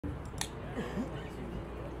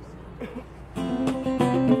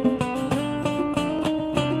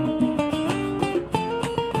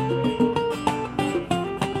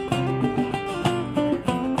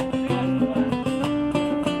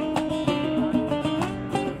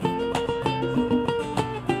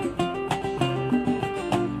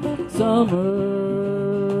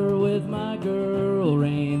Summer with my girl,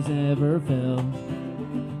 rains never fell.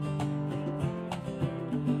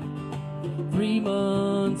 3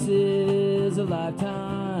 months is a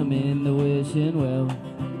lifetime in the wishing well.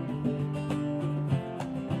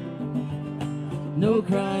 No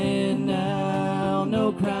crying now,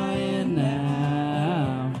 no crying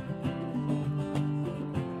now.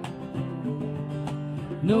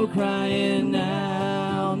 No crying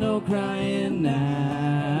now, no crying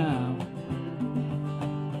now.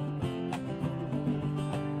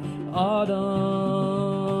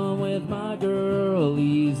 Autumn with my girl,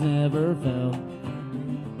 leaves never fell.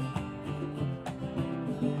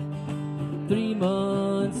 3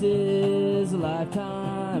 months is a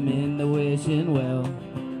lifetime in the wishing well.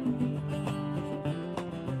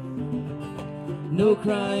 No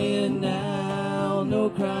crying now, no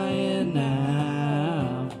crying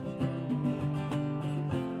now.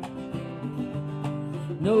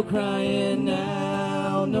 No crying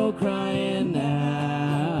now, no crying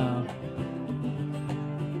now.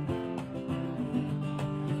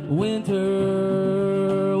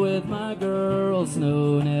 Winter with my girl,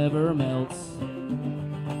 snow never melts.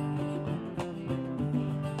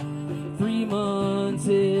 3 months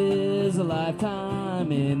is a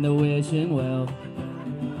lifetime in the wishing well.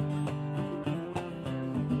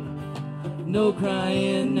 No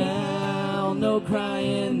crying now, no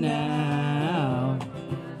crying now.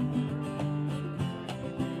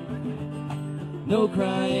 No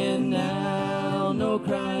crying now, no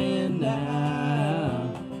crying now.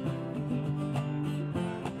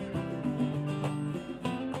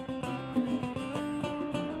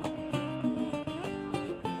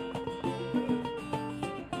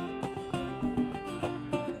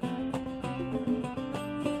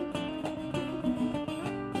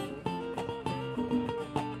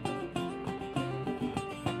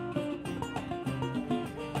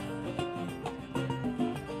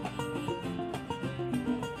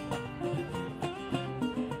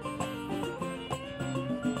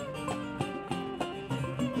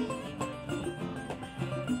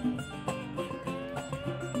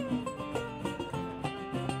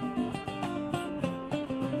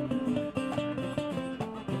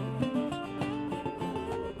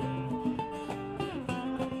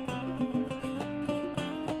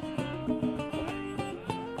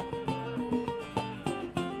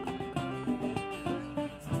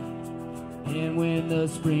 And when the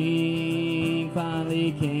spring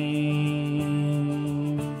finally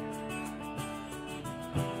came,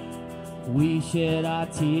 we shed our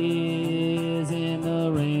tears in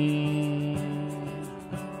the rain.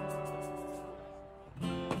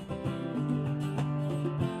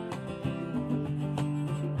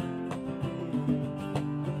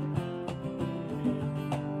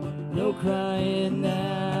 No crying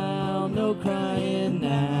now, no crying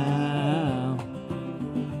now.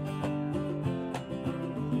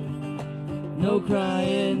 No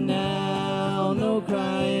crying now, no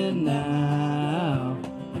crying now.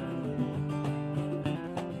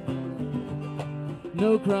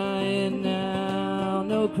 No crying now,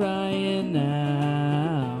 no crying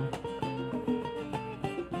now.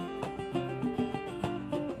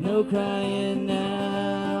 No crying now.